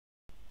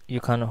you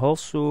can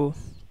also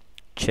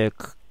check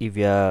if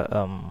you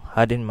are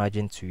adding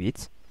margin to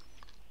it.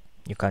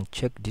 You can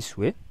check this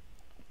way.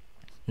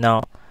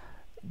 Now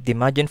the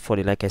margin for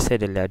the, like I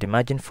said earlier, the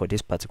margin for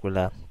this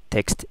particular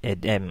text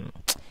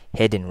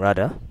heading,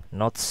 rather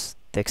not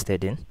text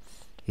heading,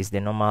 is the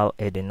normal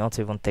heading, not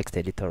even text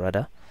editor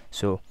rather.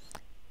 So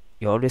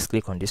you always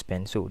click on this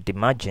pen. So the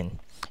margin,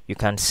 you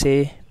can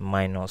say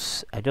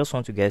minus. I just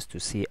want you guys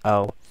to see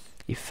how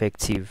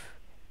effective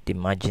the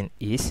margin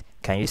is.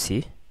 Can you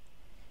see?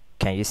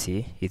 Can you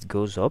see it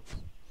goes up?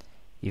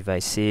 If I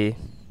say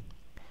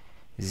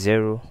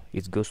 0,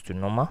 it goes to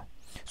normal.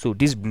 So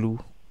this blue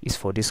is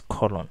for this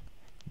column.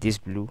 This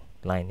blue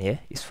line here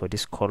is for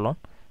this column,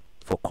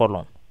 for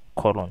column.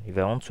 If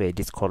I want to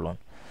edit column,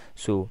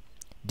 so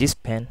this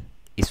pen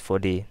is for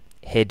the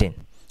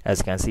heading. As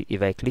you can see,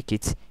 if I click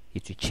it,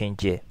 it will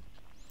change here.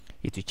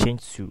 It will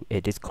change to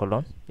edit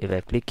column. If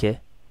I click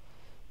here,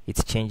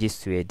 it changes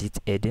to edit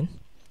heading.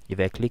 If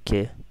I click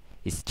here,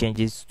 it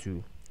changes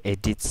to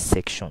edit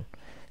section.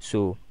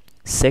 So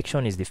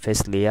section is the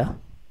first layer.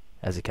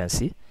 As you can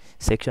see,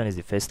 section is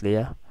the first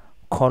layer.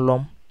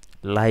 Column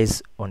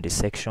lies on the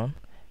section,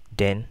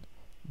 then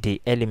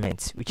the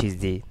element, which is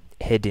the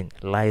heading,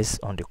 lies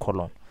on the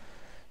column.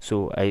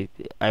 So I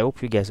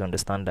hope you guys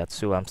understand that.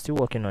 So I'm still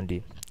working on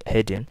the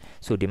heading.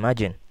 So the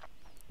margin,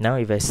 now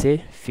if I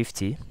say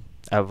 50,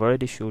 I've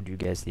already showed you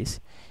guys this.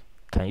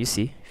 Can you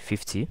see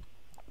 50?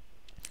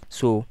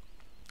 So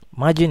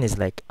margin is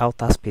like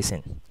outer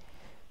spacing.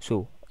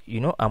 So you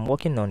know, I'm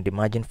working on the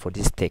margin for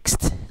this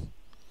text,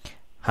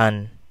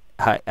 and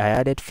I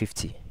added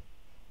 50.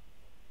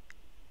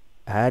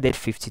 I added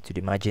 50 to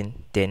the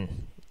margin,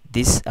 then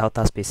this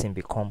outer spacing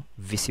become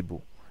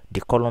visible. The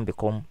column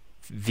become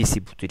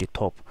visible to the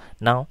top.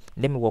 Now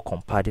let me work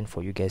on padding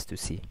for you guys to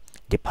see.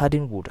 The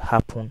padding would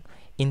happen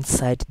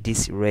inside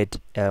this red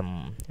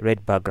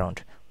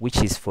background,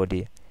 which is for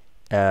the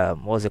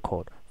what's it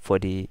called, for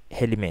the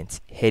element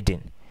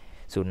heading.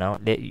 So now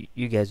let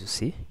you guys will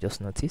see.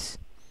 Just notice.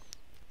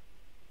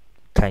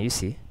 Can you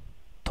see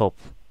top?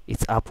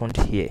 It's happened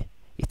here.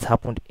 It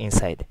happened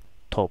inside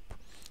top.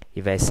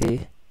 If I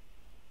say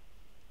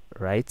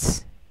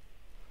right,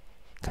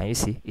 can you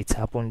see it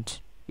happened?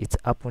 It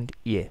happened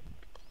here.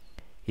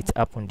 It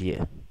happened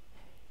here.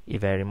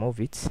 If I remove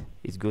it,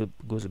 it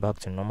goes back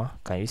to normal.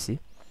 Can you see?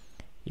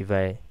 If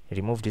I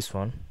remove this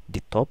one,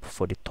 the top,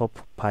 for the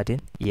top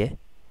padding here,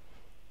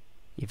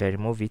 if I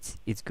remove it,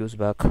 it goes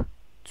back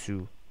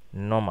to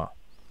normal.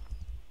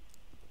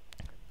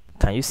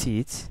 Can you see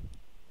it?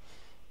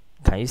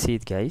 Can you see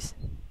it, guys?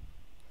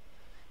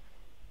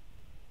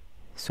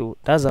 So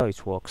that's how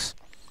it works.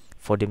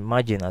 For the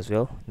margin as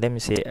well, let me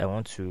say I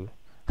want to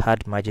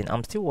add margin.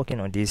 I'm still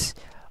working on this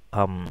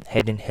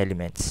heading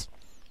elements,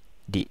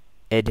 the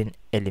heading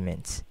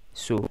elements.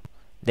 So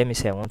let me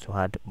say I want to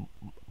add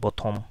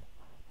bottom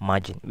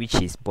margin,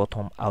 which is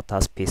bottom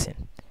outer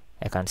spacing.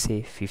 I can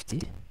say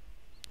 50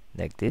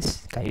 like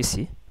this. Can you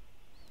see?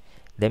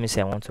 Let me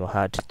say I want to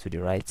add to the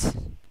right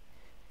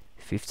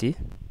 50.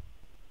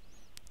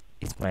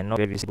 It might not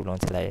be visible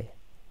until I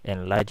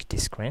enlarge the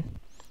screen.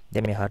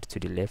 Let me add to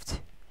the left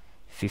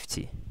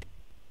 50.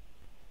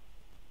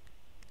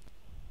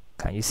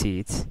 Can you see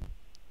it?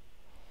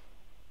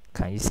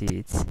 Can you see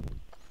it?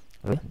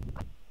 Okay.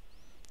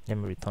 Let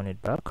me return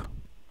it back.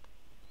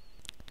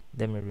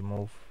 Let me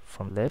remove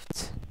from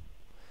left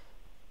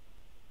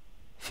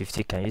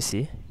 50. Can you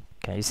see?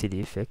 Can you see the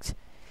effect?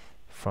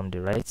 From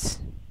the right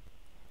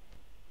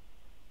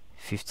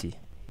 50.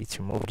 It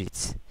removed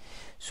it.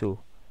 So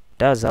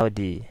that's how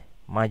the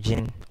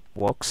margin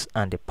works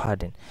and the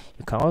padding.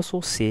 You can also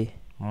say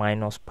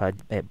minus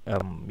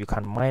you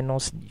can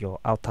minus your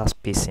outer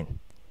spacing.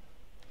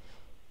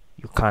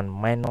 You can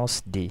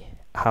minus the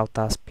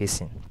outer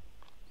spacing.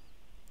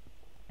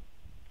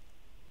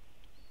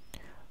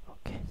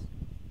 Okay.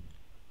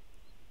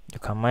 You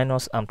can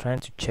minus. I'm trying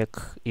to check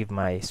if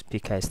my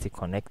speaker is still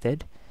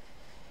connected.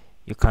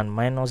 You can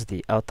minus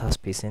the outer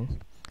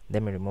spacing.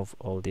 Let me remove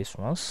all these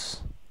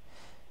ones.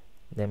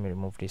 Let me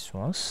remove these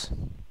ones.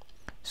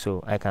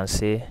 So I can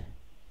say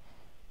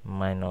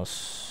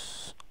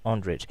minus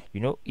 100.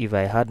 You know, if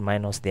I had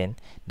minus, then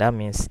that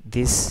means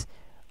this,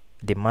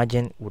 the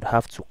margin would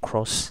have to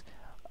cross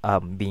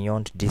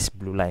beyond this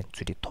blue line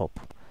to the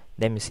top.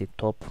 Let me say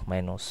top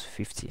minus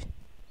 50.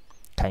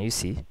 Can you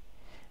see?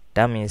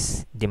 That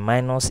means the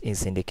minus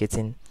is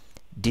indicating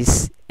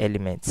this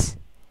element.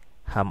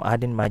 I'm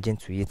adding margin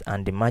to it,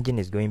 and the margin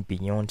is going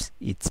beyond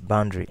its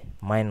boundary,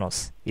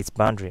 minus its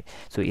boundary.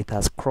 So it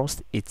has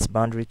crossed its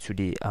boundary to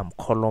the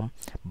column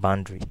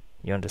boundary.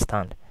 You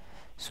understand?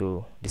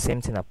 So the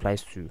same thing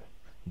applies to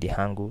the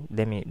angle.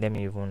 Let me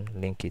even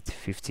link it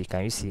 50.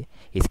 Can you see?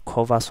 It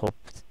covers up,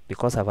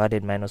 because I've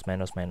added minus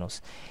minus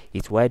minus.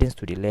 It widens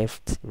to the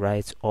left,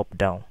 right, up,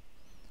 down,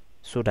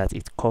 so that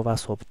it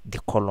covers up the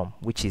column,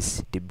 which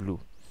is the blue.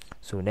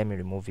 So let me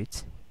remove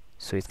it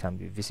so it can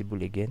be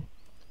visible again.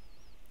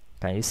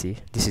 Can you see?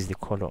 This is the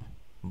column,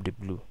 the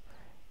blue.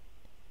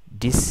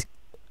 This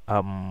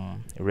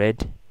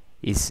red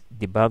is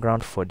the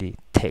background for the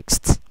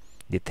text.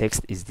 the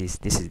text is this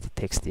is the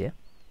text here,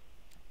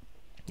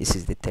 this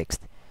is the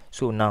text.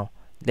 So now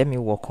let me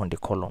work on the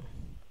column.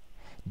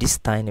 This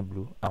tiny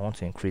blue, I want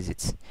to increase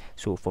it.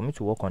 So for me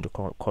to work on the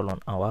column,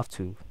 I'll have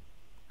to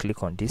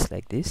click on this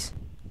like this,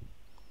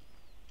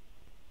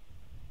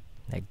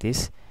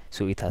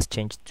 so it has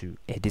changed to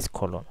edit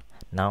column.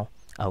 Now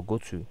I'll go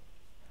to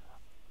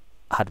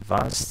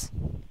advanced.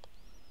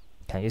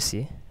 Can you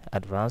see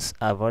advanced?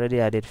 I've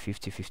already added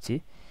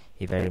 50-50.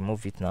 If I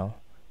remove it now,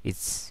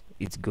 it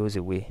goes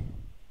away.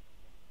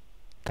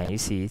 Can you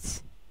see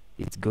it?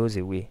 It goes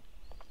away.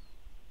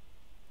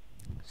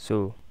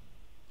 So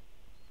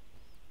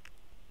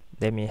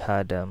let me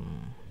add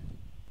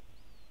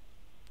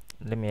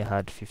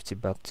 50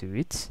 back to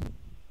it.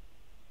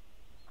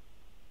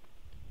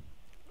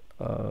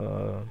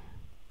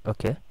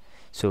 Okay,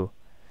 so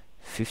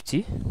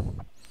 50.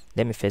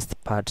 Let me first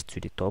pad to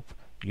the top.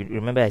 You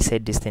remember I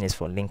said this thing is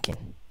for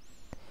linking.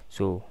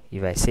 So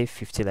if I say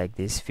 50 like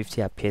this,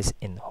 50 appears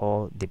in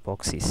all the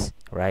boxes,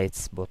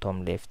 right,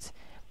 bottom, left.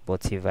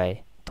 But if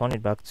I return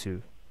it back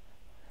to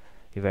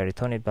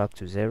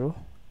 0,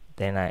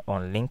 then I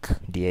unlink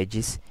the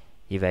edges.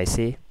 If I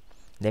say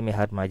let me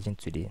add margin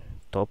to the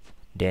top,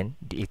 then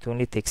it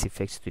only takes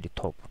effect to the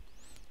top.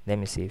 Let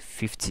me say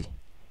 50.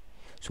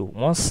 So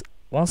once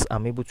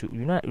I'm able to,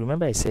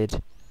 remember I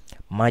said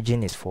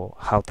margin is for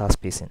outer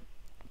spacing.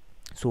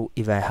 So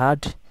if I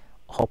add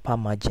upper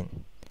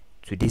margin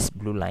to this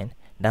blue line,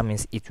 that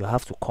means it will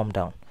have to come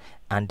down.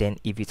 And then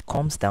if it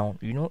comes down,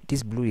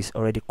 this blue is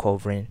already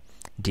covering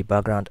the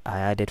background I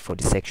added for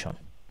the section.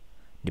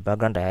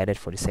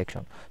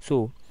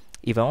 So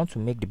if I want to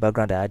make the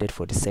background I added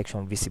for the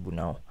section visible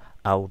now,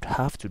 I would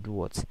have to do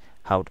what?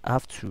 I would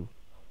have to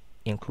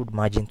include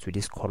margin to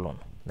this column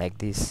like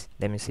this.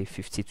 Let me say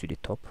 50 to the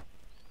top.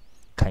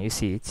 Can you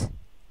see it?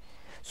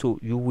 So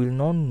you will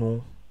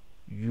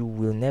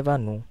never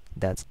know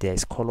that there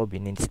is color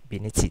beneath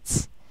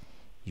it.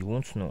 You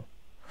won't know.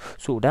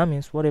 So that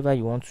means whatever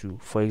you want to,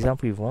 for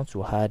example, if you want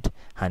to add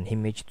an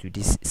image to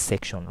this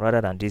section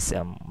rather than this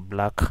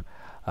black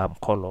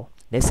color,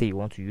 let's say you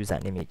want to use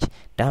an image,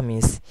 that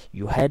means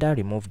you either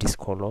remove these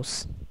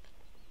colors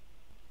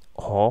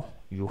or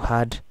you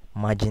add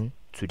margin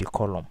to the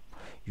column.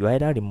 You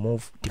either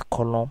remove the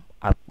column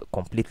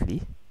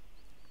completely,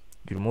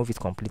 you remove it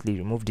completely,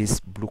 remove this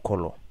blue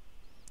color.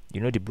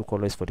 The blue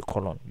color is for the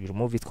column. You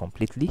remove it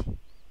completely,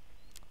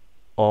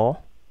 or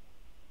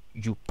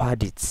you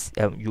pad it,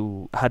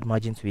 you add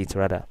margin to it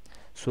rather,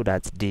 so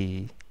that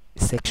the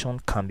section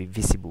can be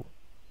visible.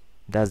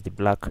 That's the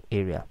black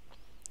area.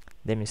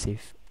 Let me say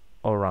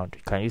all around.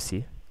 Can you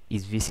see?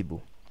 It's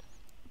visible.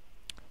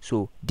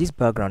 So this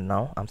background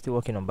now, I'm still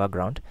working on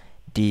background.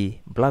 The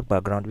black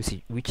background,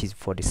 which is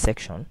for the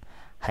section,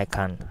 I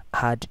can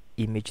add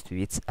image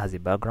to it as a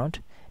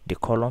background. The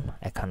column,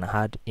 I can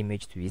add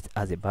image to it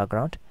as a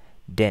background.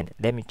 Then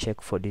let me check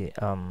for the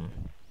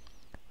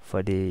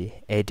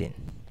heading.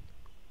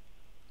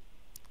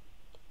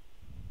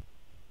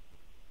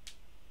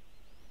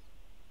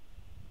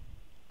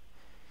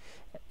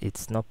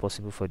 It's not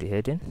possible for the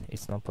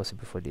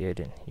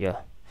heading. Yeah,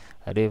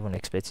 I don't even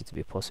expect it to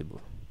be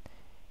possible.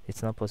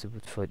 It's not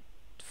possible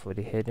for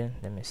the heading.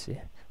 Let me see.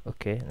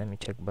 Okay, let me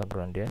check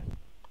background there.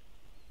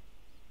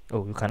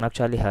 Oh, you can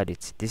actually add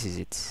it. This is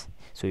it.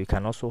 So you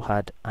can also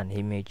add an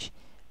image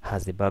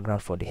as the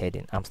background for the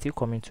heading. I'm still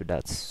coming to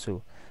that,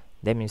 so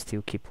let me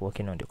still keep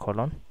working on the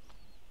column.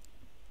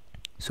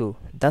 So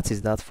that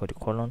is that for the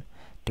column.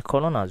 The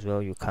column as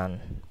well, you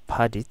can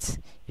pad it.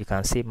 You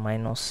can say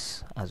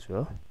minus as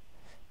well.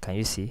 Can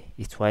you see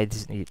it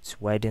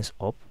widens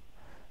up?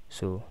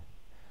 So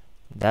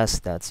that's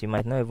that. You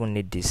might not even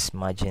need this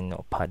margin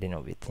or padding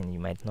of it, and you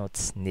might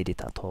not need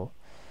it at all.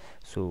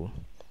 So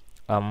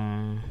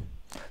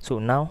so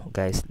now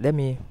guys, let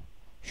me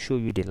show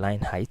you the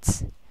line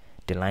heights.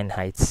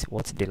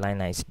 What the line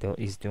height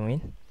is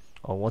doing,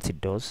 or what it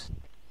does.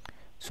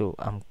 So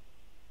I'm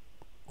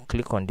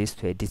click on this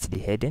to edit the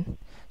heading.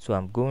 So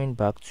I'm going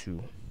back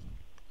to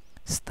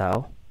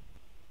style.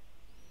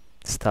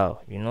 Style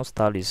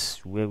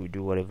is where we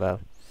do whatever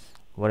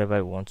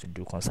we want to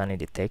do concerning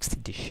the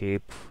text, the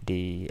shape,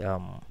 the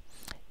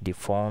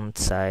font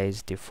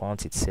size, the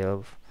font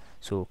itself.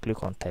 So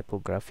click on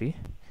typography.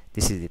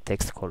 This is the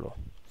text color.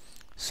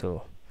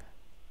 So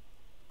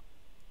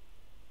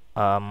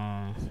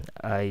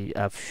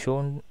I've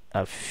shown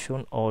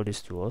all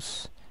this to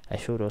us. I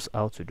showed us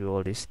how to do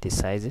all this, the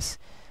sizes,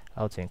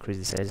 how to increase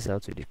the sizes, how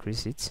to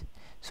decrease it.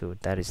 So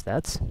that is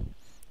that.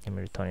 Let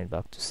me return it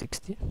back to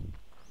 60.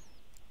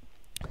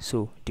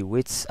 So the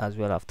weights as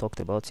well, I've talked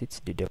about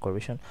it, the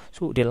decoration.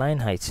 So the line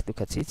height,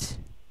 look at it.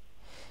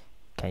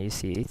 Can you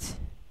see it?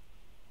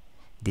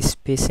 The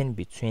spacing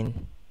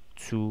between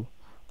two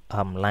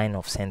line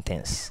of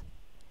sentence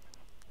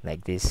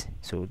like this.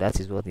 So that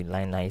is what the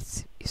line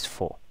height is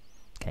for.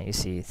 Can you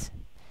see it?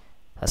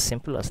 As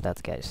simple as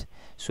that, guys.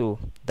 So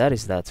that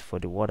is that for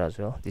the word as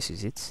well. This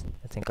is it.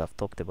 I think I've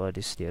talked about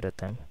this the other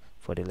time.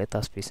 For the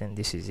letter spacing,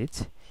 this is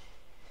it.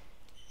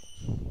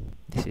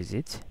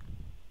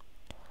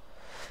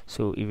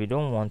 So if you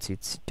don't want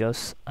it,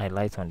 just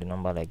highlight on the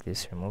number like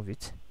this, remove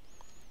it,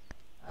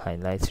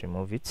 highlight,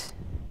 remove it,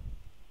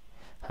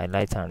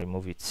 highlight and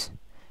remove it.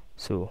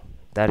 So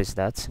that is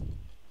that.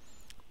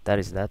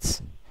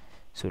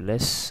 So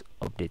let's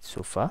update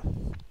so far.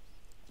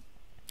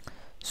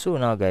 So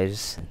now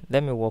guys,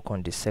 let me work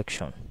on this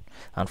section,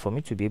 and for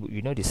me to be able,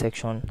 the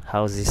section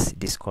houses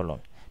this column.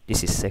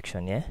 This is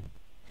section here,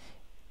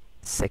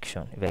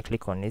 section. If I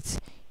click on it,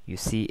 you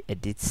see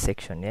edit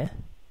section here,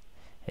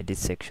 edit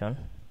section.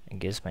 I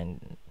guess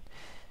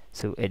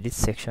so edit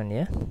section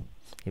here.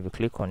 If you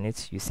click on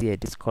it, you see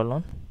edit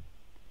column,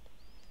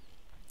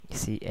 you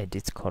see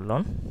edit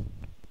column.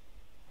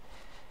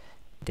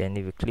 Then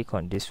if you click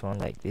on this one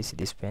like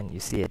this pen, you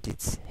see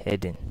edit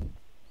heading,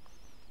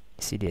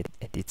 you see the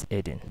edit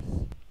heading.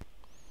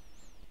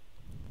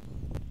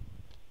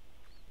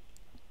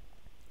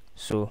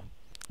 So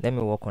let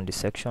me work on the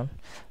section.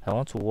 I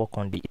want to work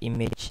on the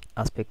image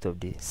aspect of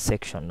the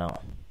section now,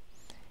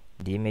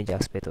 the image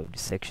aspect of the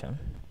section.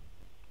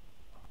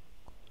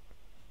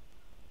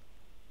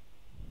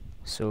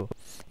 So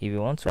if you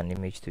want an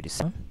image to the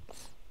section,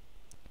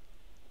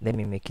 let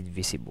me make it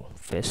visible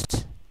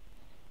first.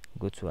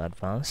 Go to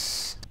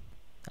advanced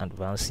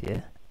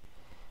here,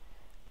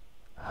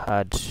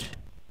 add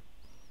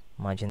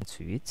margin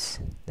to it.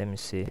 Let me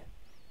say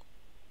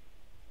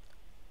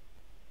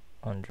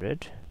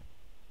 100.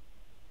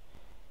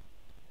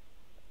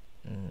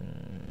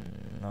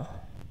 No,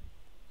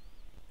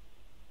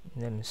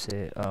 let me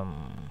say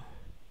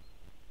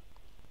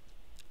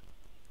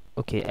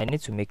okay, I need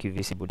to make it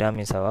visible. That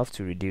means I have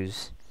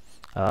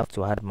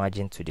to add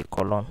margin to the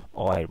column,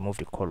 or I remove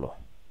the color.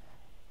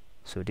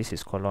 So this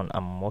is column.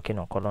 I'm working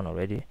on column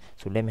already,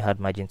 so let me add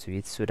margin to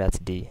it so that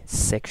the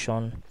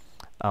section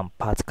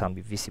part can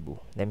be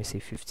visible. Let me say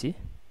 50,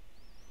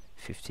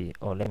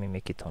 or let me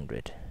make it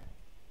 100.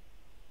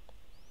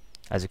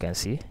 As you can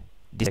see,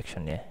 this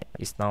section here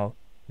is now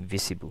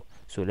visible.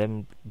 So let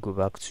me go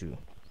back to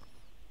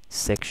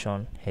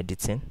section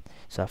editing.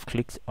 So I've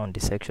clicked on the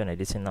section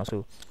editing now.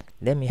 So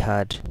let me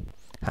add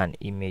an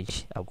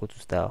image. I'll go to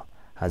style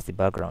as the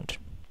background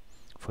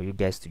for you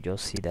guys to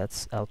just see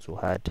that's how to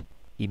add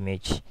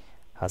image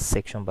as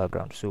section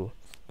background. So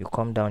you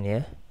come down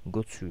here,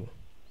 go to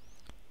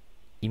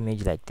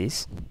image like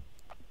this.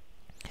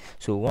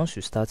 So once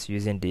you start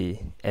using the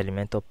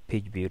Elementor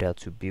page builder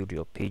to build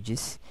your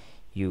pages,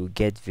 you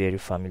get very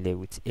familiar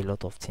with a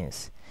lot of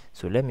things.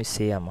 So let me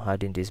say I'm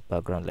adding this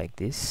background like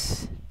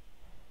this.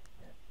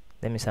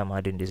 Let me say I'm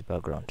adding this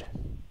background.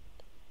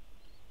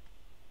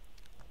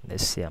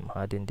 Let's say I'm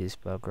adding this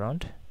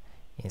background.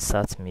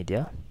 Insert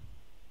media.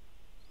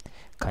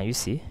 Can you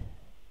see?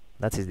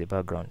 That is the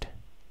background.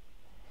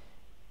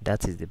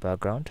 That is the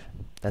background.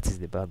 That is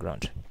the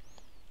background.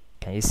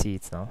 Can you see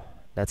it now?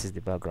 That is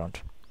the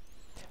background.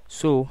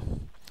 So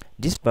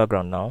this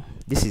background now,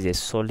 this is a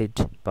solid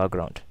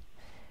background.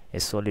 A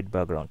solid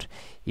background.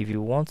 If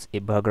you want a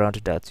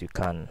background that you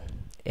can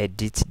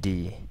edit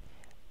the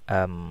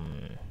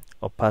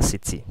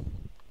opacity,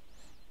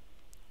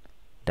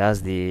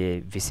 that's the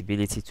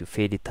visibility, to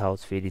fade it out,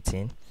 fade it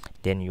in,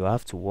 then you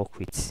have to work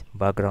with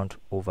background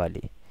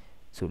overlay.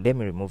 So let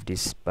me remove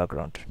this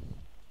background.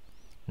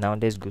 Now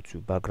let's go to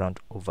background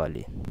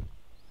overlay.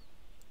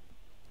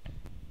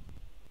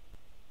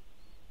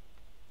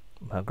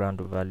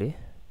 Background overlay.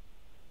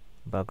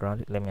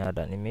 Background, let me add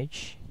an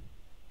image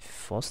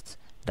first.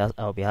 That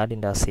I'll be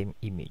adding that same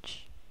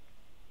image.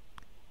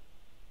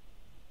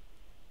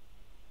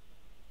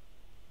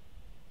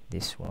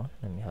 This one,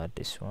 let me add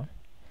this one.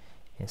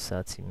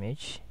 Insert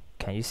image.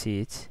 Can you see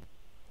it?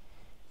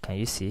 Can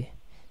you see?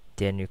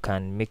 Then you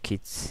can make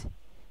it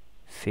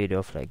fade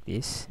off like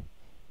this.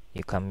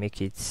 You can make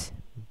it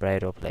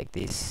bright up like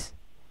this.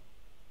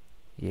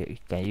 Yeah,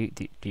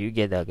 do you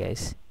get that,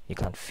 guys? You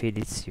can fade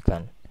it. You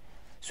can.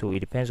 So it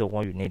depends on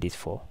what you need it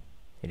for.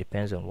 It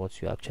depends on what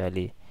you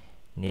actually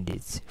need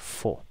it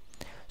for.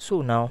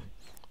 So now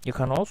you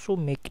can also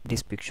make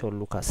this picture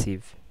look as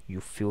if you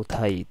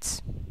filter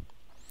it.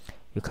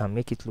 You can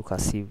make it look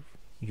as if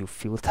you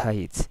filter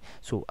it.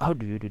 So how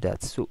do you do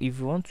that? So if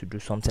you want to do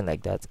something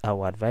like that, I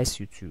will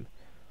advise you to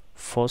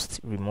first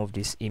remove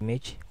this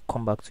image,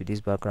 come back to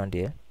this background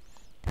here,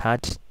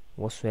 add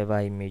whatsoever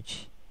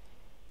image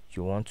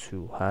you want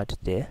to add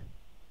there,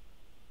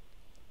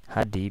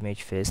 add the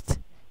image first,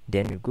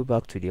 then you go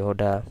back to the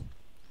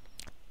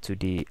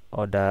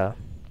other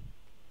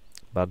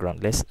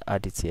background. Let's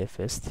add it here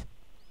first.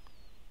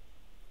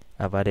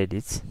 I've added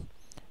it.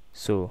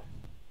 So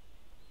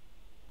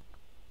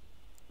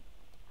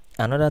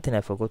another thing I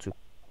forgot to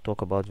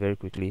talk about very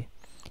quickly,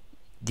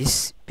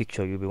 this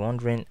picture, you'll be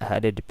wondering, I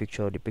added the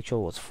picture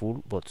was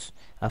full, but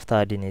after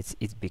adding it,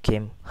 it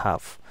became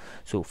half.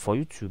 So for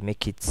you to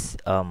make it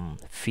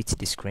fit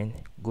the screen,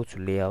 go to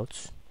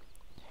layout.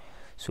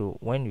 So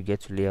when you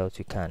get to layout,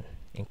 you can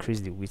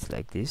increase the width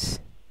like this.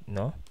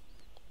 No,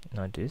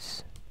 not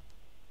this,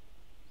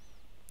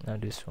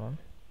 not this one.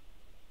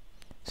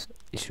 So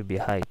it should be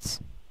height.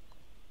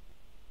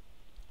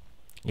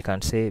 You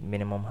can say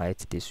minimum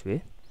height this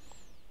way.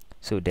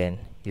 So then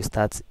you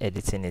start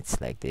editing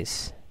it like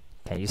this.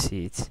 Can you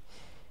see it?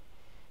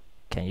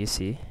 Can you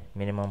see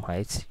minimum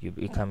height? You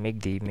can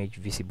make the image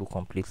visible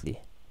completely.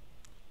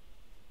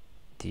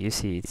 Do you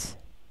see it?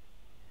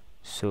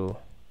 So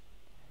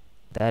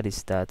that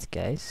is that,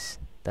 guys.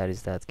 That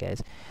is that,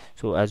 guys.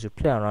 So as you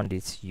play around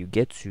it, you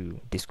get to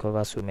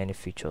discover so many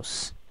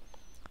features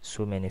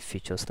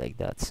like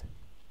that.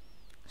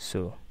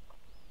 So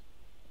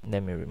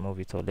let me remove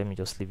it, or let me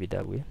just leave it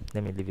that way.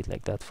 Let me leave it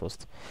like that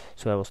first.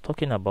 So I was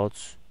talking about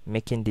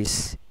making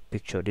this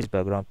picture, this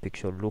background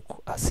picture,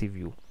 look as if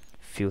you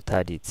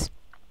filtered it.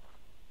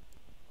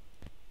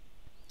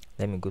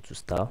 Let me go to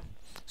style.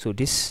 So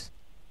this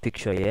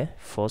picture here,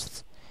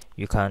 first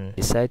you can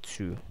decide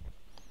to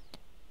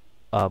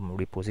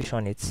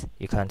reposition it.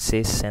 You can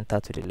say center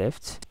to the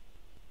left.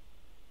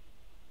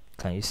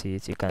 Can you see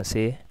it? You can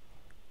say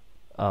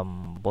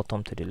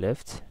bottom to the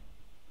left.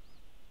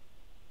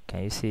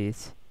 Can you see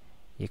it?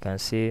 You can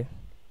say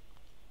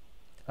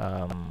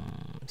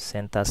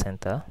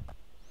center.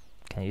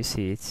 Can you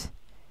see it?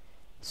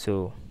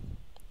 So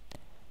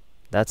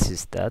that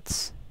is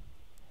that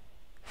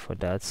for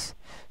that.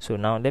 So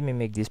now let me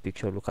make this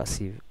picture look as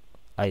if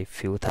I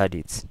filtered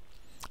it.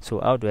 So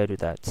how do I do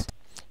that?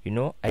 You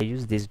know, I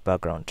use this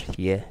background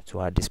here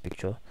to add this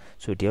picture.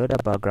 So the other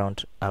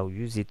background, I'll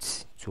use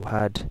it to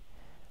add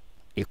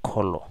a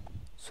color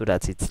so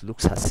that it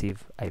looks as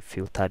if I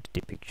filtered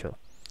the picture.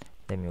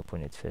 Let me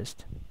open it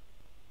first.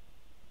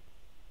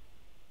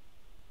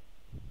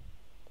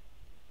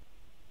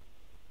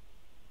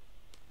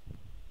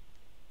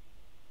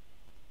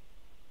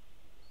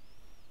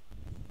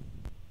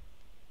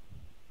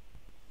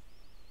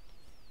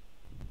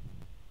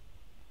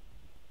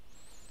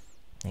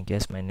 I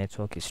guess my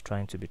network is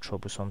trying to be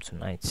troublesome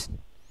tonight.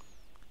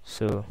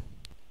 So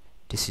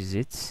this is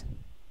it.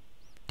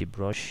 The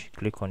brush,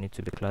 click on it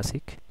to be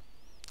classic,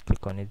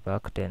 click on it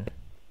back, then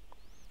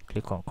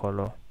click on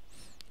color.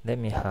 Let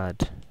me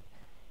add,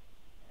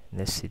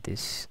 let's see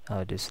this,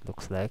 how this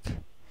looks like.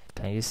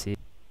 Can you see?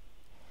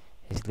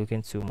 It's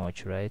looking too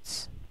much,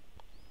 right?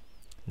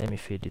 Let me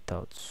fade it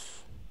out.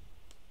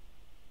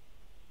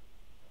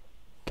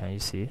 Can you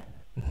see?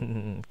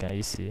 Can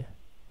you see?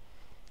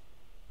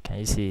 Can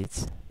you see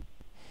it?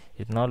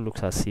 It now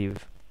looks as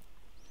if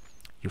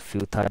you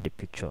filtered the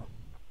picture.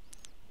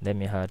 Let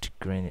me add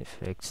green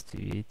effects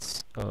to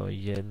it, or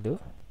yellow.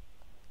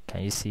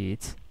 Can you see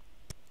it?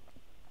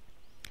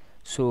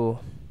 So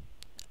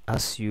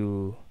as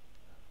you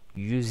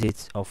use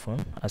it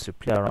often, as you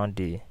play around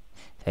the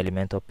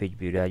Elementor page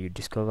builder, you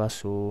discover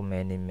so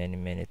many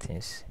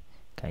things.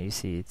 Can you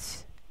see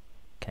it?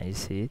 Can you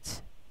see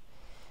it?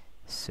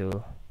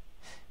 So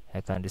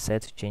I can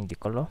decide to change the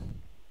color.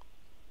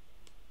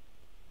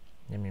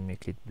 Let me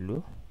make it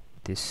blue.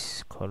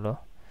 This color,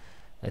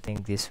 I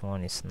think this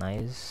one is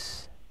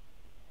nice.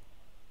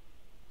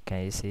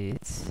 Can you see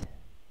it?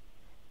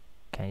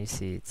 Can you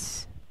see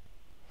it?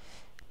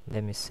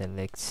 Let me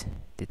select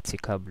the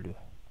thicker blue.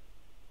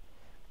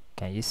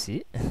 Can you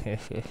see?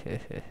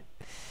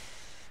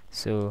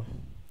 So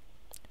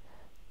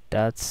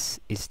that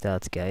is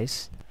that,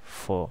 guys,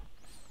 for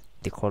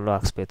the color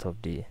aspect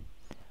of the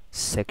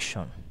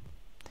section.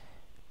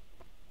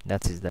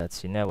 That is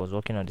that. You know, I was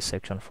working on the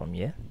section from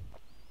here.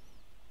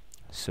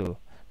 So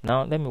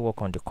now let me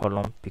work on the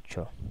column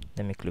picture.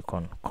 Let me click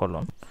on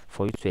column.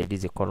 For you to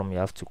edit the column, you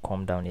have to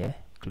come down here,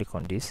 click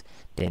on this,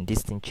 then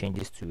this thing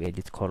changes to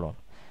edit column.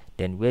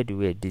 Then where do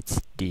we edit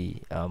the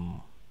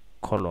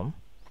column?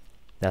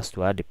 That's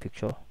to add the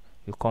picture.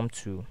 You come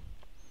to,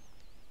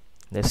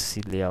 let's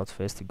see layout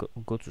first. You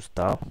go to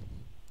style,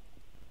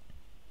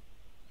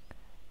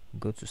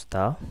 go to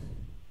style,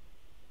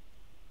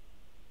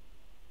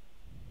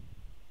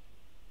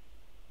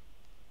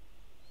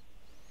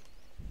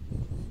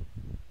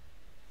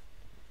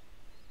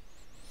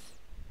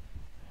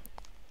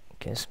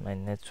 guess my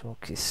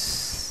network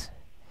is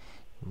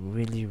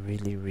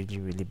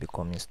really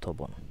becoming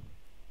stubborn.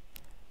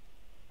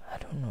 I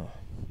don't know,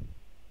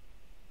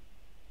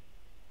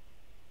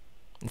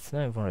 it's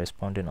not even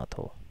responding at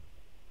all.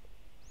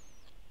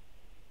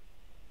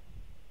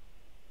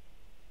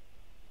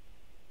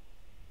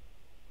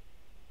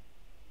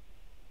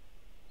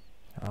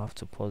 I'll have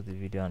to pause the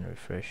video and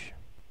refresh.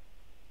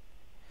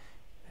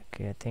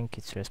 Okay, I think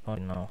it's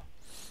responding now.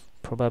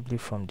 Probably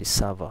from the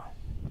server.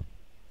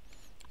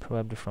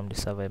 Probably from the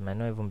server. It might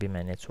not even be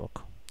my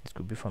network. It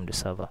could be from the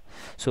server.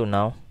 So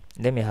now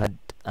let me add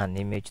an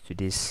image to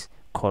this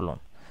column.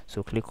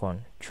 So click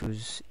on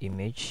choose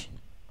image.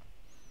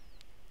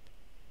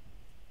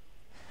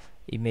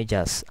 Image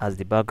as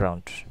the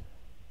background.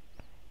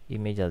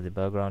 Image as the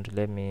background.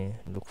 Let me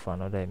look for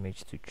another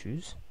image to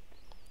choose.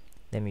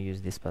 Let me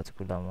use this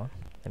particular one.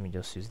 Let me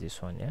just use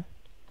this one here.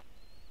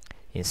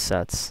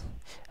 Insert.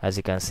 As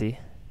you can see,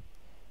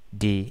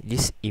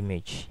 this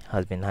image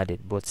has been added,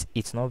 but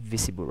it's not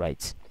visible,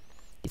 right?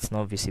 It's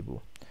not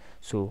visible.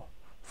 So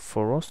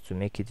for us to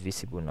make it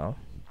visible now,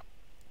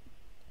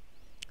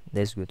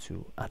 let's go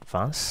to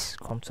advanced.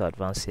 Come to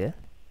advanced here.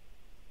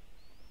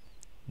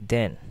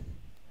 Then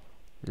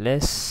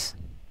let's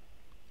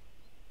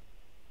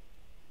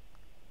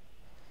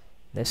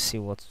Let's see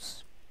what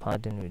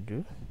padding will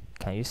do.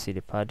 Can you see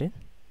the padding?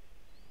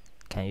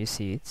 Can you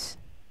see it?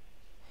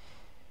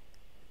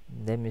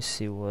 Let me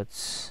see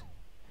what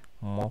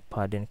more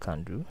padding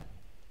can do.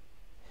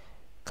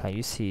 Can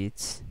you see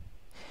it?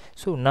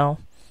 So now,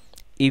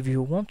 if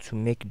you want to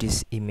make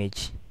this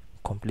image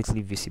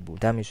completely visible,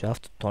 that means you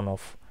have to turn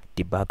off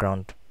the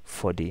background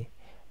for the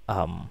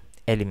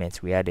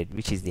element we added,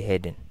 which is the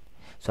heading.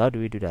 So how do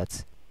we do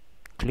that?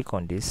 Click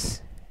on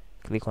this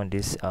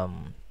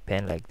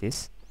pen like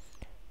this,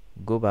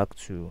 go back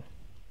to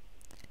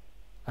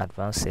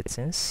advanced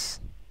settings,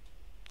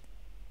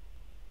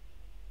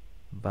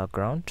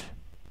 background,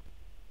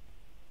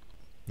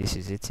 this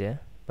is it here,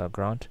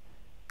 background,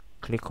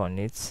 click on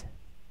it,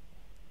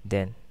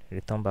 then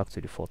return back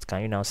to default.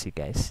 Can you now see,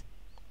 guys?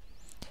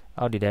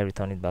 How did I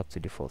return it back to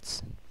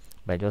default?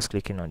 By just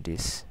clicking on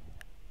this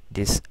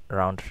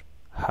round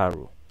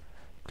arrow,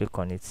 click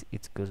on it,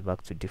 it goes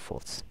back to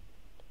default.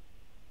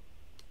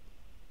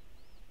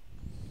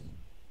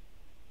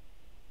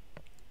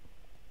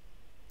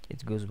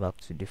 It goes back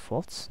to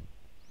default.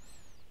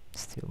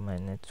 Still my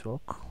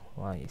network,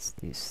 why is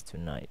this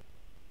tonight?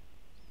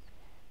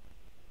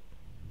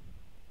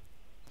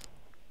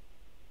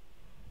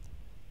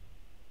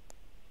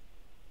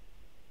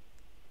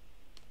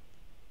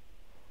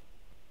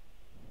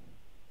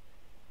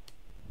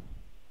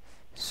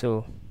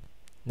 So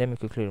let me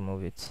quickly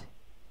remove it.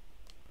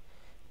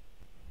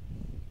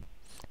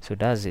 So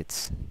that's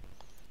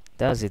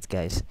it,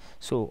 guys.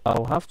 So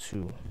I'll have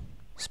to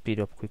speed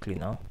up quickly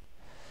now.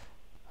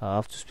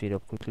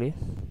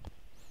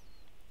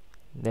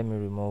 Let me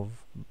remove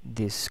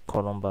this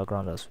column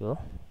background as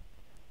well.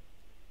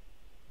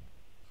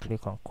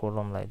 Click on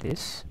column like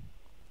this,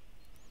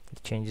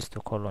 it changes to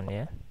column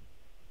here,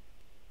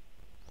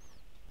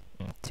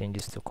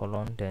 changes to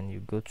column. Then you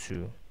go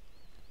to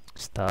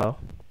style,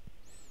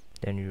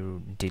 then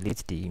you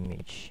delete the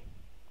image,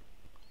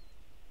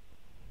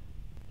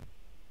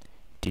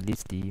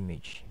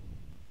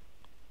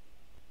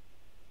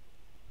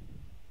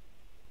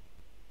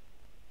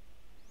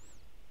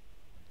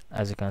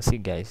 as you can see,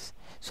 guys.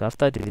 So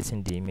after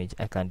deleting the image,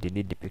 I can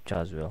delete the picture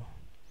as well,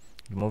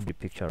 remove the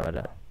picture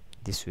rather,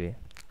 this way,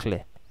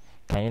 clear.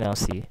 Can you now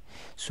see?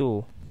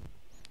 So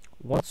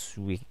what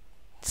we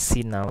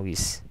see now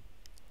is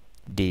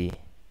the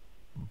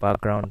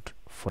background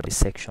for the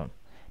section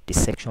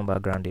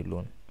background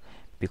alone,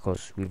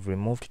 because we've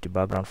removed the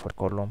background for the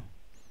column,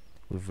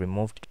 we've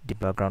removed the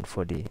background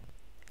for the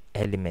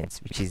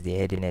elements, which is the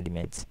heading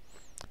element.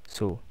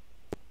 So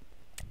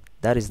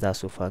that is that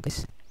so far,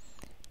 guys.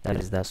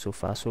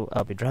 So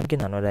I'll be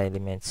dragging another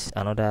element,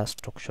 another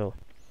structure.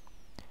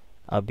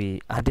 I'll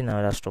be adding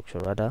another structure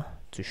rather,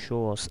 to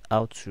show us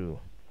how to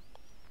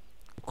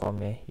come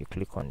here. You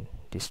click on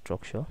this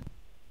structure,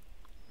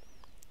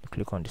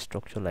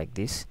 like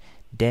this,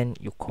 then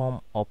you come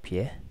up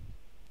here,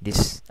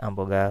 this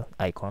hamburger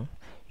icon,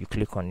 you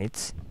click on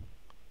it,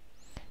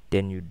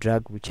 then you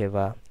drag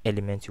whichever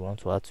element you want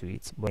to add to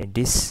it. But in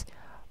this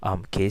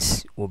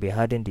case, we'll be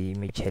adding the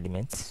image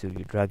element, so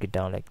you drag it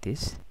down like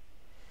this,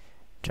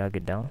 drag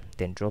it down,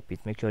 then drop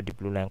it. Make sure the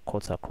blue line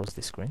cuts across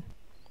the screen,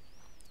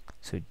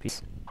 so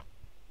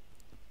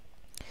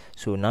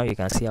so now you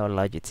can see how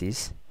large it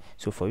is.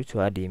 So for you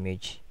to add the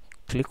image,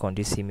 click on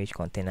this image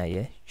container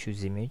here,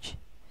 choose image,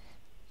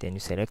 then you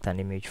select an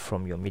image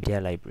from your media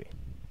library,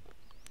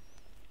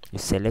 you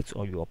select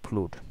or you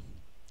upload,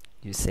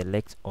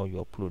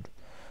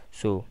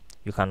 so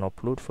you can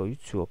upload. For you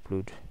to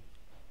upload,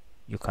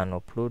 you can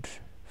upload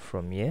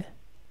from here,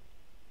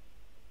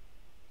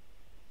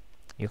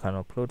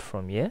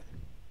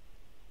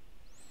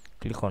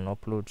 click on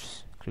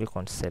uploads, click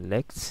on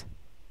select,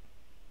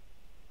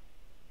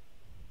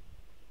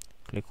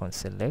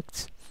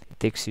 it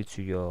takes you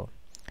to your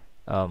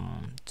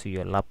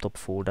laptop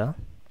folder,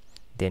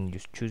 then you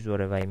choose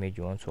whatever image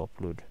you want to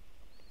upload.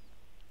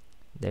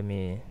 Let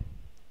me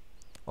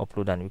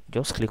upload, and you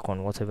just click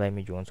on whatever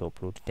image you want to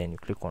upload, then you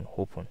click on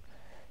open.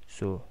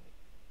 So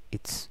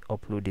it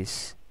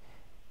uploads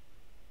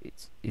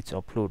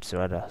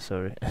rather,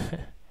 sorry.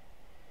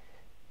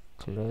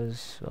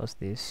 Close, what's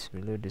this,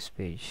 reload this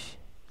page.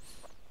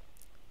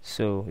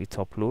 So it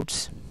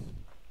uploads.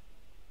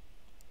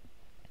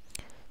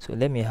 So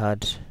let me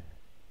add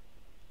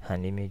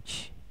an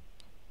image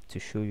to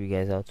show you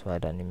guys how to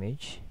add an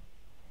image.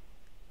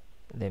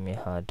 Let me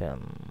add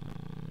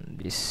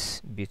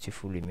this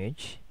beautiful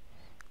image.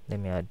 Let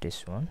me add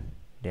this one,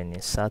 then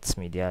insert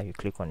media, you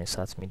click on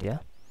insert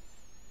media.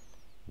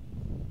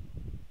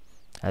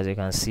 As you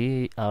can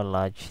see how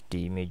large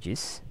the image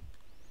is,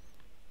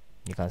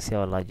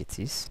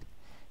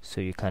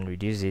 so you can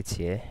reduce it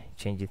here,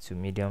 change it to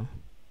medium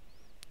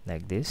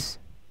like this.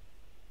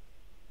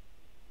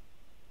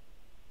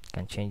 You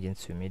can change it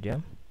to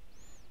medium,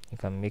 you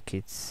can make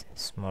it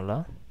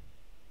smaller,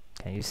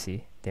 can you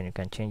see? Then you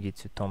can change it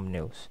to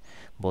thumbnails.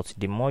 But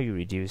the more you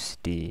reduce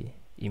the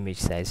image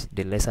size,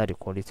 the lesser the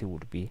quality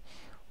would be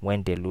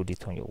when they load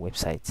it on your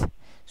website.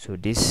 So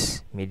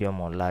this medium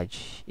or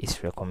large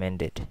is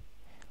recommended.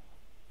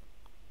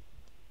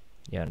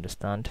 You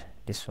understand?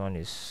 This one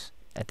is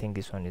I think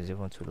this one is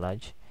even too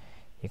large.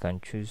 You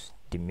can choose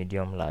the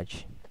medium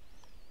large.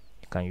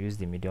 You can use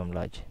the medium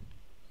large.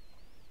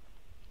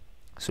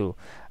 So,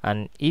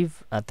 and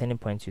if at any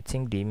point you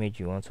think the image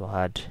you want to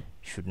add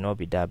should not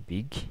be that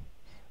big,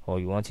 or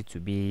you want it to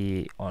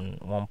be on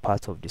one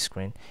part of the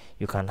screen,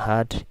 you can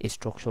add a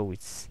structure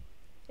with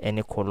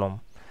any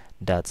column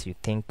that you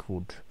think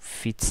would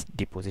fit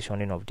the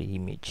positioning of the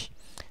image.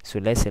 So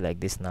let's say like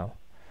this. Now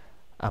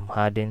I'm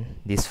adding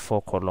this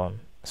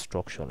 4-column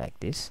structure like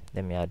this.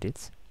 Let me add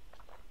it,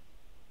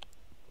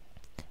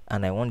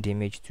 and I want the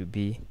image to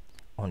be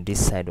on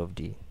this side of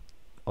the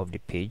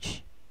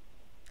page.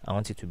 I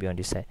want it to be on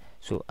this side,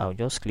 so I'll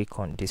just click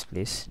on this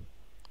place.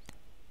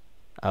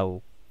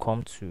 I'll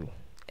come to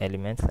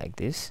element like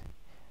this.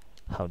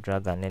 I'll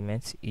drag an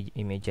element,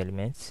 image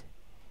element,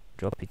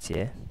 drop it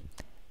here,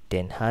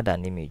 then add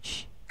an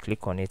image.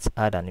 Click on it,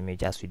 add an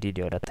image, as we did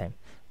the other time,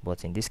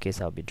 but in this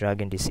case I'll be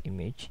dragging this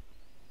image.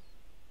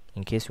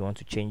 In case you want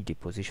to change the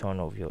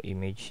position of your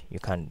image, you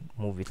can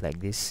move it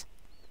like this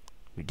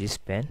with this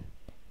pen,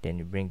 then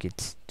you bring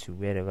it to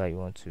wherever you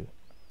want to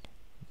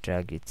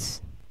drag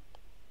it.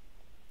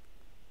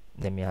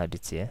 Let me add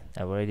it here.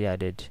 I've already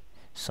added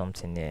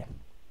something here,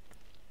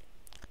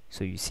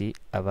 so you see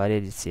I've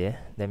added it here.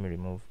 Let me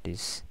remove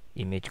this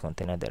image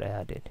container that I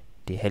added,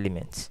 the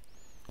element,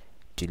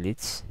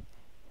 delete.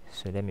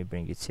 So let me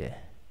bring it here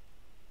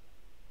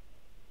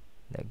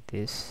like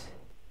this.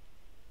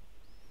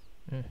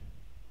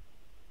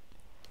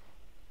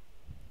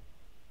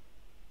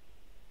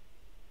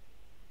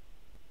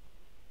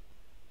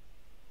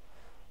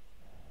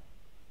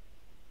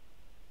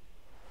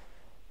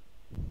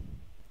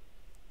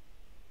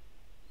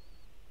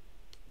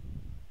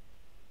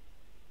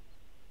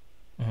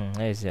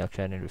 Is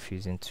actually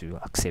refusing to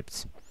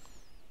accept.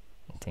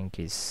 I think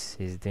he's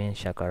doing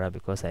shakara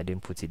because I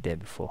didn't put it there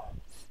before.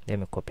 Let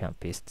me copy and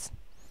paste,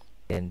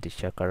 then the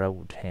shakara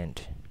would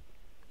end.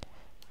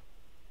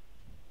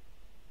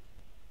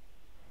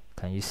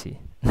 Can you see?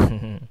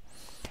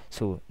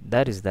 So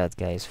that is that,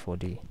 guys, for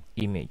the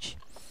image.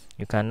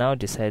 You can now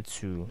decide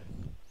to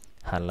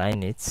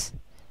align it.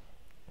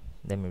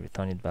 Let me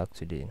return it back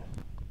to the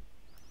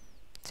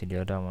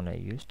other one I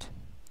used.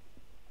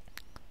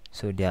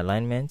 So the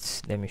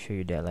alignments, let me show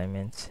you the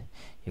alignments.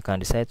 You can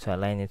decide to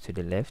align it to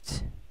the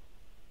left,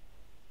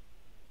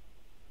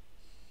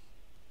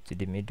 to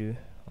the middle,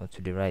 or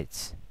to the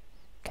right.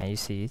 Can you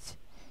see it?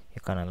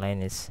 You can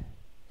align it,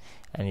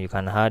 and you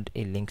can add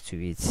a link to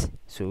it.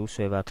 So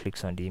whosoever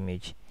clicks on the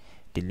image,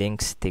 the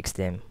links takes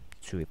them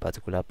to a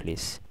particular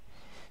place.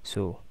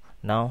 So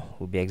now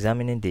we'll be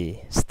examining the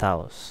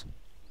styles.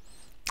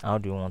 How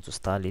do you want to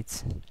style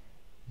it?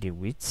 The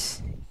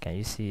width, can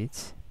you see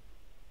it?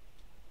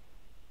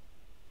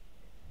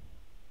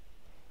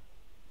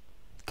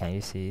 Can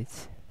you see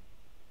it?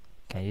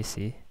 Can you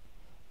see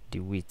the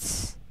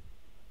width?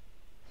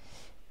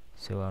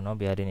 So I'll not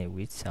be adding a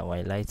width. I'll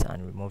highlight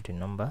and remove the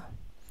number,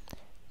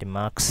 the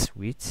max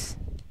width.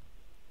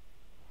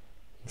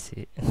 You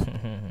see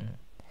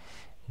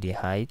the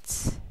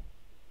height.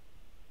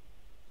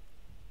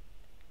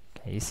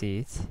 Can you see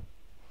it?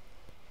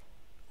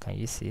 Can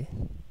you see?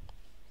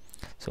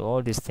 So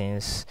all these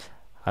things,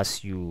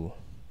 as you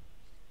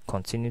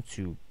continue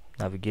to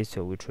navigate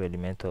your way through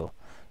Elementor,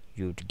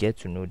 you'd get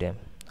to know them.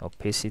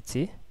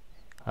 Opacity,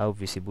 how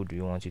visible do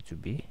you want it to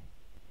be?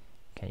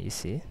 Can you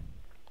see?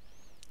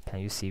 Can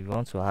you see? If you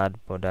want to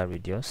add border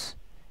radius,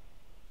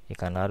 you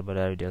can add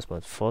border radius,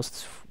 but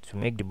first, to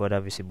make the border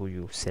visible,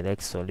 you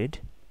select solid,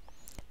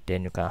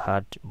 then you can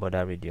add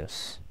border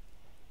radius.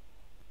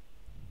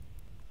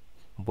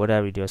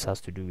 Border radius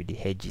has to do with the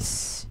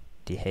edges,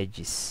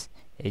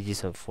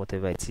 edges of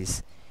whatever it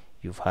is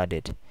you've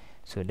added.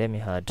 So let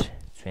me add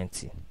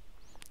 20.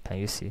 Can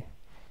you see?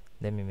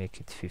 Let me make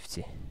it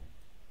 50.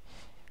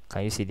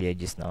 Can you see the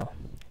edges now?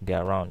 They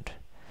are round.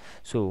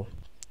 So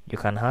you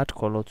can add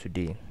color to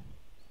the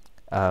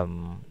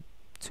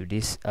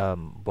this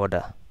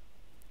border.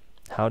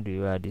 How do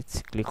you add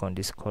it? Click on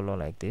this color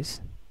like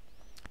this.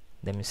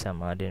 Let me say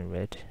I'm adding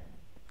red.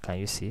 Can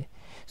you see?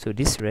 So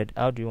this red,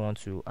 how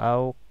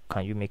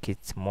can you make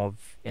it more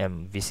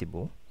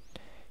visible?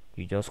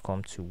 You just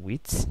come to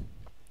width,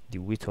 the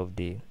width of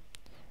the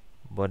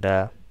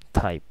border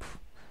type.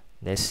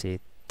 Let's say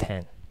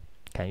 10.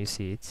 Can you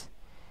see it?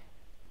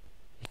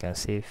 You can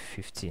say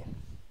 50.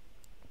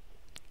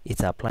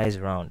 It applies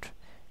round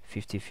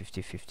 50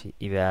 50 50.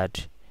 If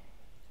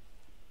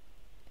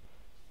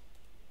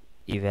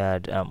I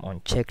had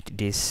unchecked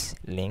this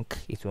link,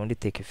 it will only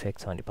take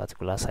effect on the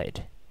particular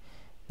side.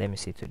 Let me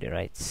see to the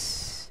right.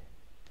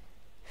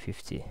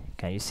 50.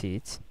 Can you see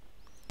it?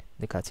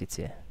 Look at it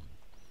here.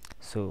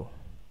 So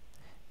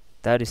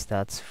that is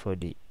that for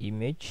the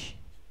image.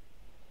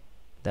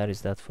 So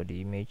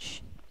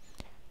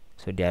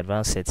the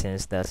advanced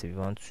settings, that's if you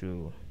want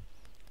to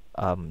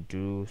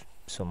do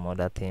some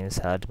other things,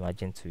 add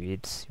margin to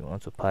it, you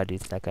want to pad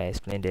it like I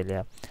explained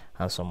earlier,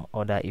 and some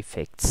other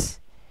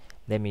effects.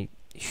 Let me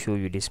show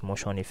you this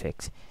motion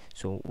effect.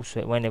 So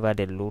whenever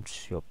they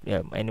loads your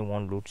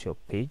anyone loads your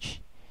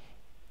page,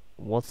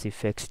 what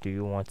effects do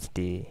you want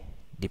the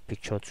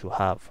picture to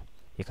have.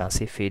 You can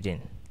say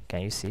fading.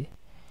 Can you see?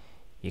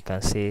 You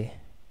can say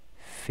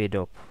fade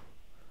up.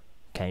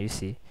 Can you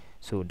see?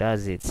 So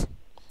that's it.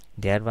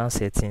 The advanced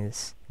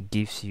settings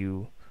gives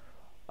you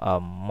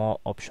more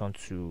option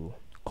to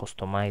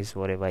customize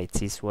whatever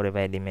it is, whatever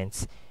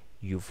elements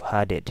you've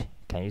added.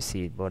 Can you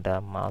see it?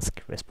 Border,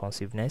 mask,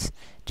 responsiveness.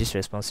 This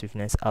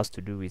responsiveness has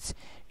to do with,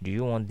 do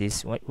you want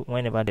this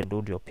whenever they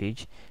load your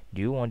page,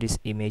 do you want this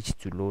image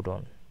to load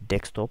on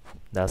desktop?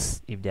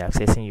 That's if they're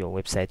accessing your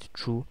website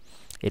through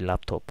a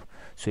laptop.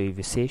 So if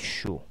you say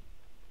show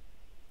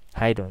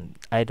hide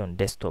on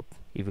desktop,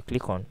 if you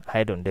click on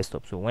hide on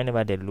desktop, so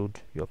whenever they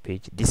load your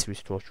page, this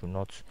wristwatch will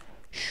not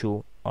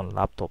show on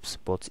laptops,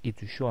 but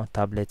it will show on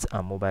tablets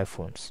and mobile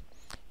phones.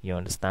 You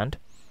understand?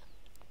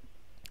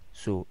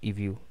 So if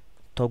you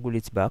toggle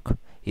it back,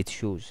 it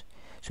shows.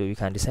 So you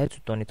can decide to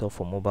turn it off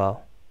for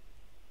mobile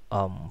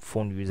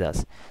phone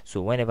users.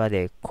 So whenever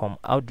they come,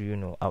 how do you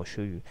know? I'll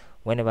show you.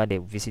 Whenever they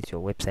visit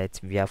your website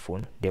via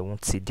phone, they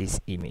won't see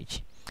this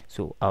image.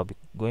 So I'll be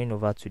going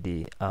over to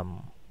the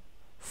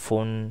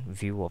phone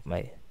view of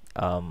my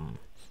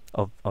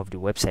of the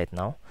website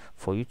now.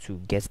 For you to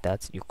get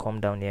that, you come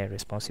down here,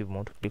 responsive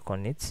mode, click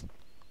on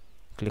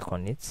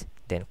it,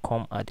 then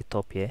come at the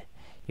top here.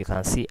 You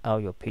can see how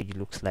your page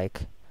looks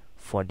like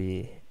for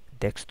the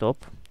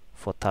desktop,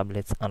 for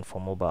tablets, and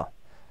for mobile.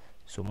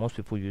 So most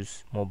people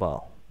use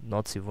mobile,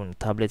 not even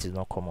tablet is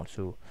not common.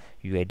 So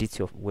you edit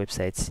your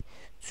website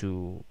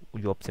to,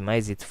 you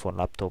optimize it for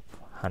laptop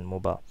and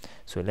mobile.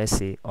 So let's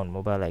say on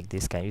mobile like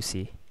this, can you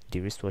see the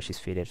wristwatch is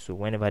faded? So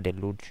whenever they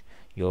load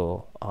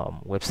your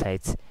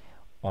website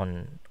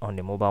on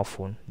the mobile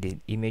phone, the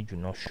image will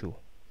not show.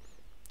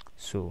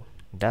 So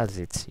that's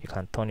it. You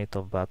can turn it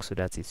off back so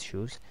that it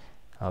shows.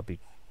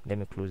 Let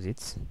me close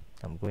it.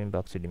 I'm going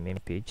back to the main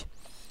page.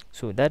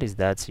 So that is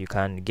that. You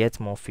can get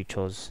more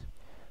features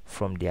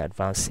from the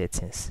advanced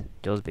settings.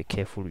 Just be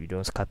careful you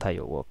don't scatter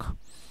your work.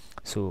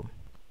 So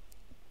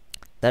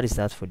that is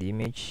that for the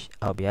image.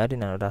 I'll be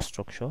adding another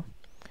structure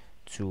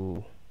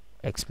to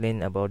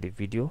explain about the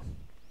video.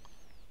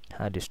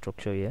 Add the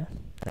structure here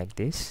like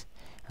this.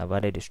 I've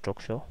added the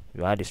structure.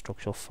 You add the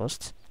structure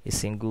first, a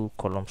single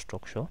column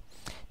structure,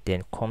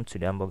 then come to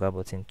the hamburger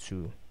button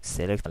to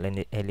select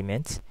an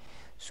element.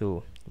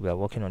 So we are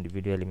working on the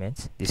video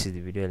element. This is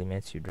the video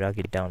element. You drag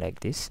it down like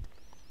this.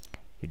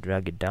 You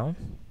drag it down.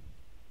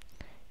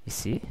 You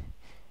see?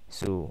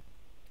 So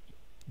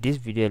this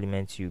video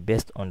element, you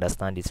best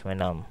understand it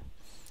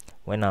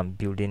when I'm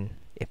building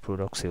a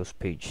product sales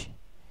page.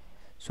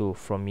 So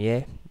from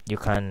here, you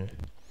can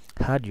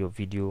add your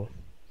video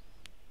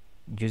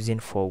using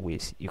 4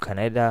 ways. You can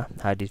either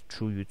add it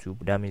through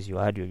YouTube. That means you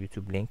add your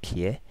YouTube link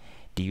here,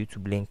 the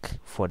YouTube link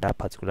for that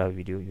particular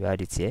video, you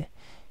add it here.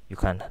 You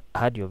can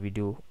add your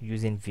video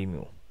using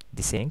Vimeo,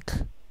 the sync.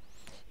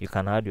 You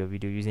can add your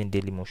video using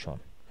Dailymotion,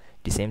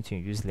 the same thing,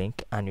 you use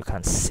link. And you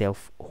can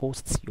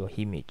self-host your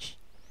image.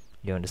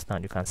 You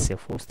understand? You can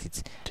self-host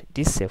it.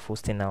 This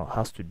self-hosting now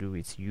has to do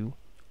with you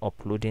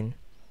uploading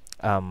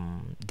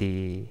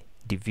the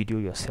video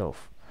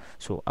yourself.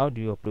 So how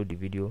do you upload the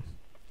video?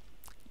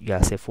 You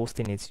are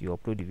self-hosting it, you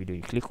upload the video.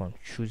 You click on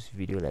choose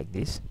video like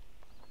this.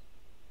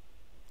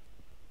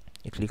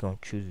 You click on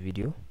choose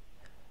video.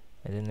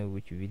 I don't know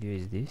which video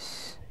is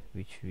this.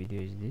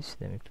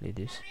 Let me play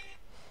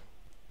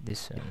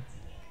this one.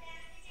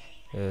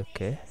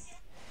 Okay,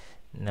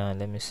 now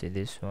let me see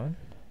this one.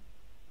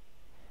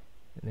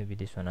 Maybe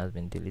this one has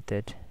been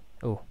deleted.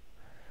 Oh,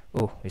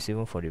 it's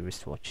even for the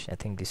wristwatch. I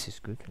think this is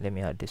good. Let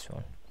me add this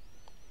one.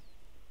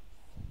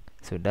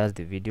 So that's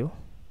the video.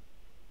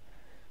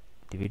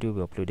 The video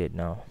will be uploaded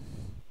now.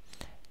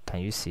 Can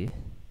you see?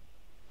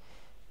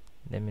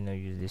 Let me not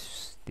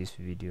use this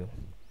video.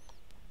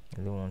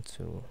 I don't want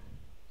to.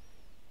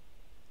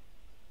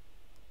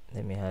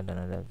 Let me add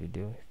another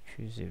video.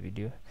 Choose a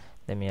video.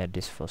 Let me add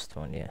this first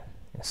one here.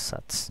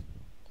 Insert.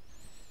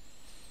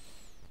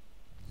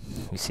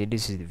 You see,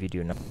 this is the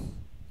video now.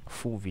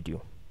 Full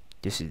video.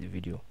 This is the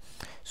video.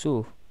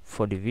 So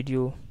for the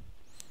video,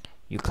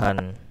 you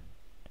can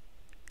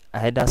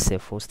either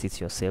self-host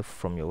it yourself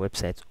from your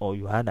website, or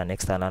you add an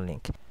external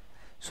link.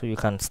 So you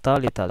can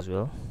style it as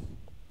well.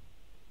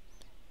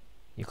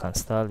 You can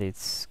style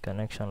it.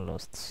 Connection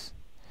lost.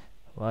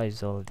 Why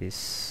is all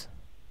this?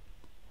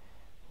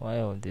 Why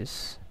all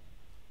this?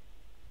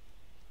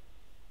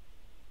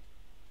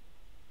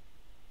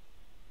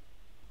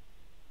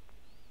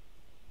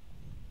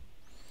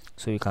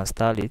 So you can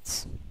style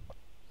it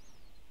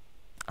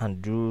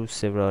and do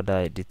several other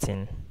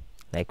editing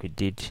like we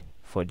did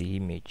for the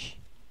image.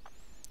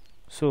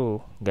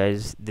 So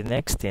guys, the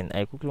next thing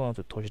I quickly want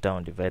to touch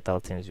down the vital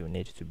things you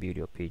need to build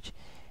your page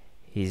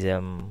is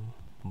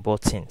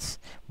buttons.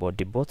 But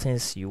the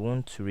buttons, you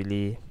won't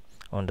really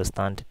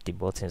understand the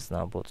buttons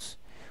now, but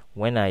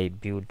when I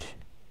build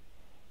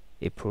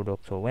a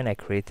product, or when I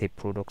create a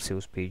product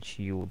sales page,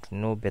 you would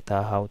know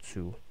better how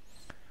to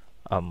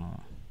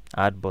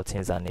add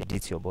buttons and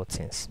edit your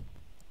buttons.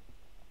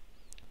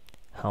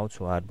 How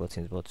to add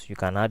buttons, but you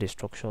can add a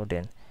structure,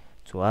 then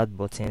To add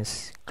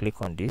buttons,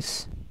 click on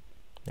this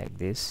like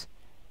this.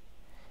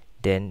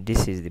 Then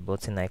this is the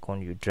button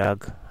icon. You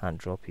drag and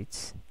drop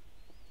it.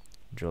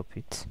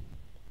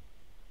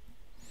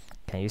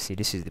 Can you see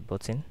this is the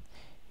button?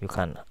 You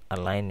can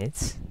align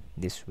it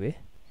this way.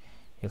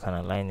 You can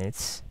align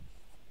it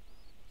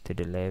to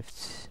the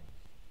left,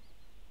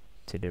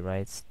 to the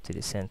right, to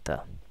the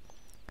center.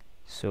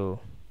 So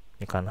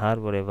you can add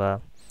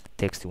whatever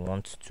text you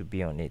want to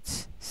be on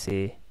it.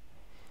 Say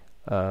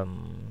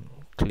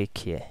click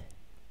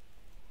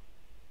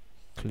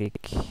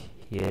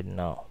here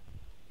now.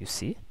 You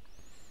see?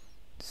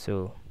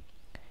 So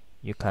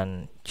you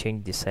can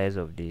change the size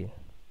of the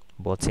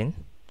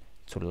button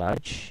to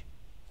large.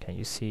 Can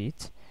you see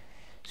it?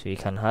 So you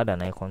can add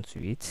an icon to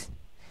it.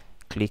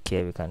 Click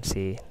here. We can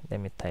say, let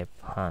me type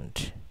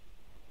hand.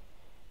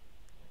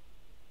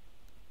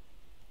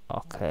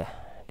 Okay,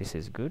 this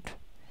is good.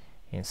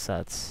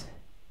 Insert.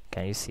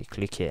 Can you see?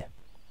 Click here.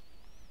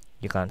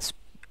 You can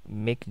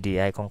make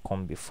the icon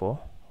come before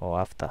or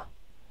after.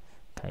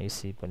 Can you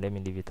see? But let me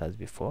leave it as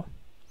before.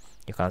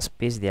 You can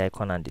space the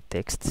icon and the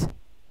text.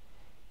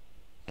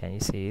 Can you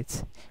see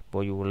it? But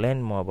you will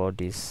learn more about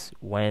this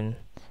when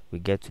we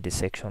get to the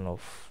section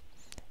of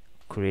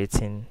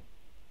creating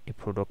a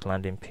product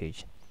landing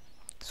page.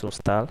 So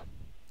style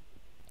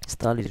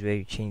is where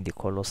you change the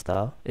color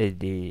style,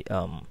 the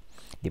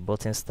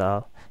button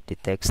style, the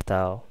text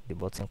style, the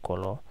button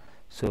color.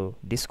 So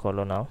this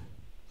color now,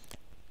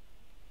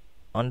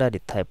 under the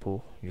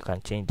typo, you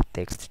can change the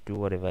text, do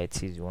whatever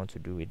it is you want to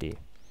do with the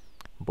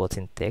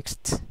button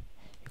text.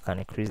 You can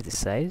increase the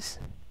size.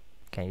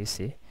 Can you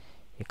see?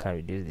 You can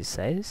reduce the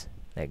size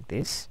like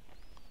this.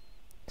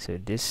 So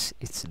this,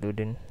 it's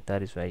loading.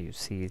 That is why you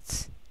see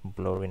it's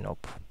blurring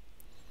up.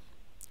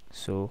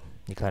 So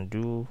you can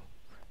do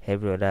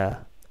every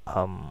other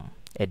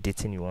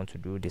editing you want to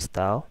do. The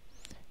style,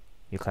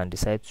 you can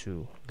decide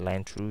to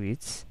line through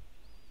it.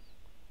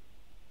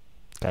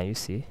 Can you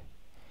see?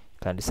 You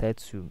can decide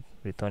to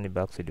return it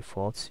back to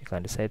default. You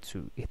can decide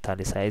to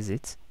italicize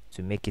it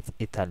to make it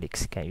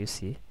italics. Can you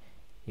see?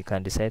 You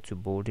can decide to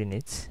bolden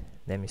it.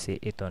 Let me say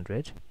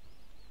 800.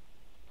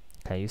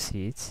 Can you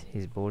see it?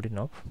 It's bolding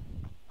up.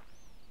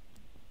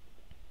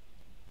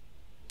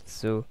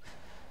 So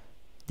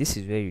this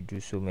is where you do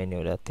so many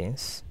other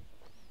things.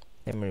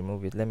 Let me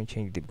remove it. Let me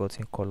change the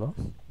button color.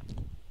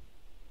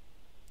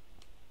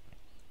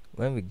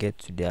 When we get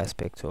to the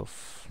aspect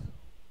of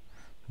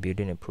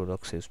building a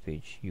product sales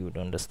page, you would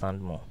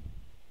understand more.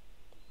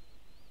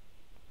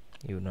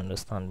 Let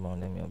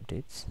me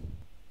update.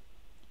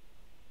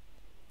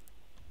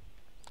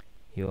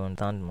 You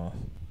understand more.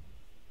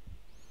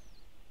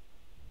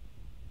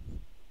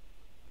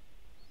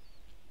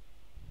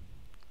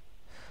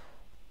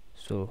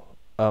 So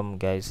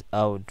guys,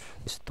 I would be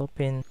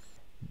stopping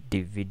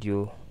the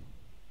video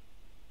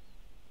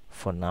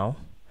for now.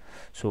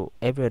 So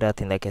every other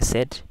thing, like I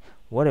said,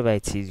 whatever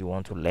it is you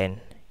want to learn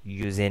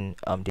using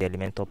the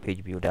Elementor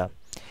page builder,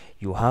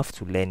 you have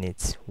to learn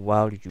it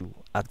while you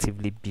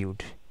actively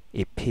build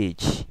a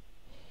page.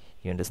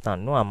 You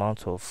understand? No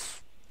amount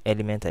of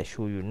element I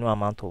show you, no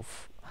amount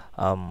of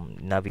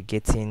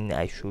navigating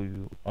I show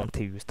you,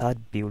 until you start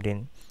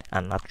building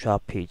an actual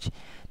page.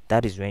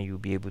 That is when you'll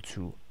be able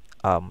to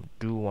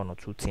do one or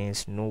two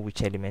things, know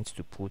which elements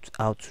to put,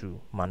 how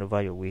to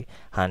maneuver your way,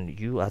 and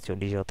you at your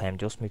leisure time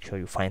just make sure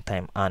you find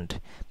time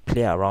and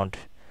play around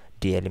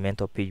the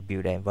Elementor page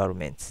builder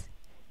environment.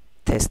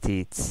 Test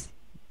it,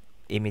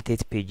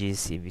 imitate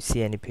pages. If you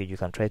see any page, you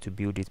can try to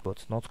build it,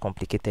 but not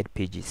complicated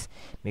pages.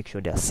 Make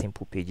sure they are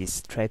simple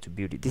pages. Try to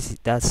build it.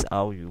 That's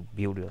how you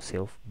build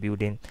yourself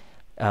building.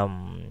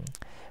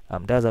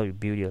 That's how you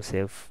build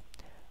yourself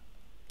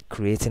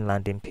creating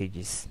landing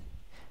pages.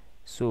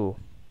 So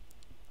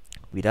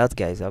with that,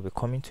 guys, I'll be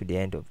coming to the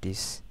end of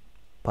this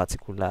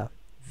particular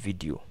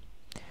video.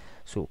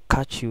 So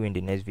catch you in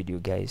the next video,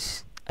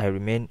 guys. I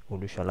remain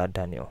Olushola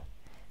Daniel.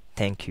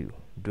 Thank you.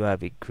 Do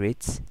have a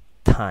great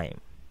time.